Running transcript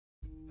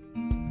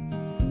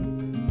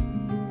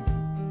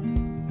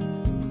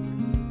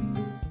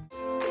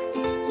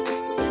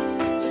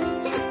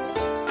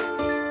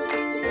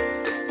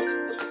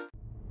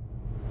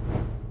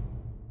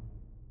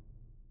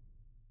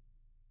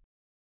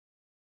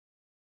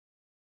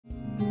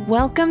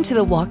Welcome to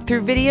the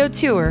walkthrough video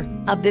tour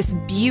of this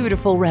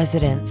beautiful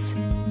residence.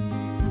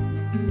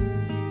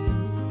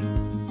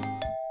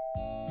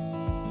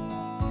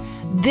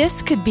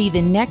 This could be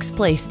the next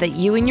place that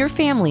you and your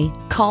family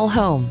call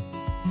home.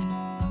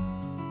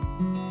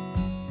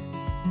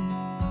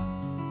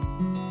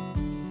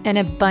 An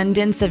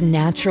abundance of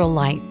natural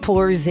light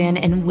pours in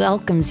and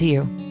welcomes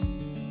you.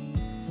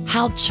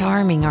 How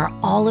charming are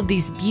all of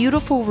these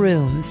beautiful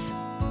rooms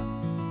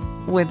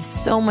with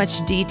so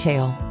much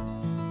detail.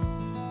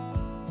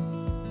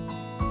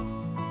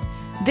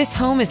 This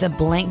home is a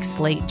blank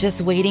slate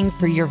just waiting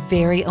for your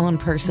very own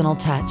personal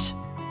touch.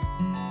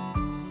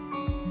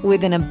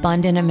 With an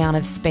abundant amount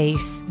of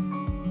space,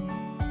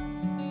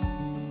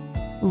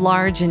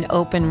 large and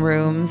open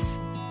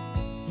rooms.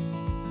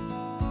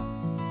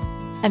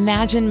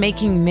 Imagine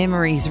making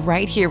memories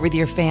right here with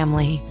your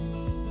family.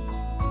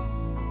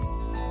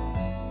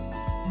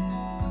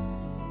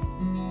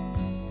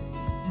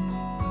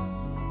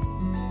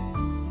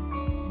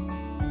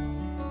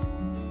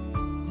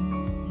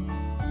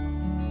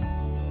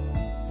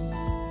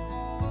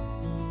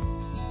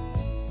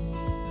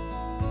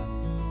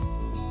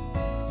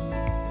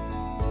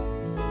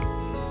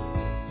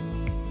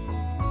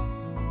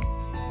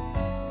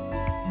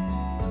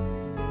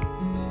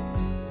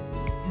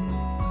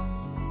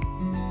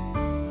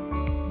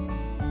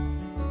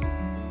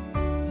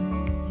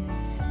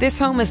 This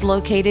home is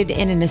located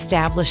in an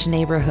established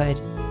neighborhood.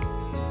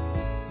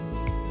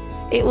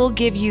 It will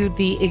give you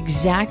the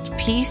exact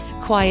peace,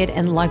 quiet,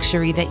 and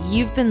luxury that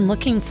you've been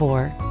looking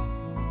for,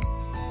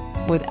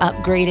 with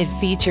upgraded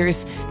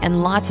features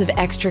and lots of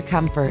extra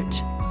comfort.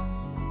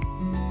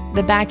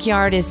 The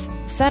backyard is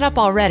set up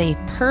already,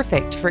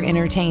 perfect for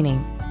entertaining.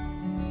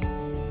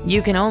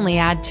 You can only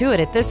add to it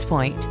at this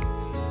point.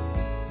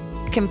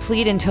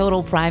 Complete and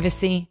total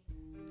privacy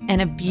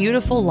and a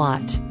beautiful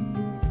lot.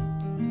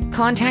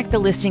 Contact the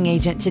listing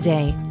agent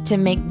today to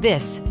make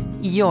this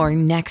your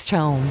next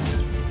home.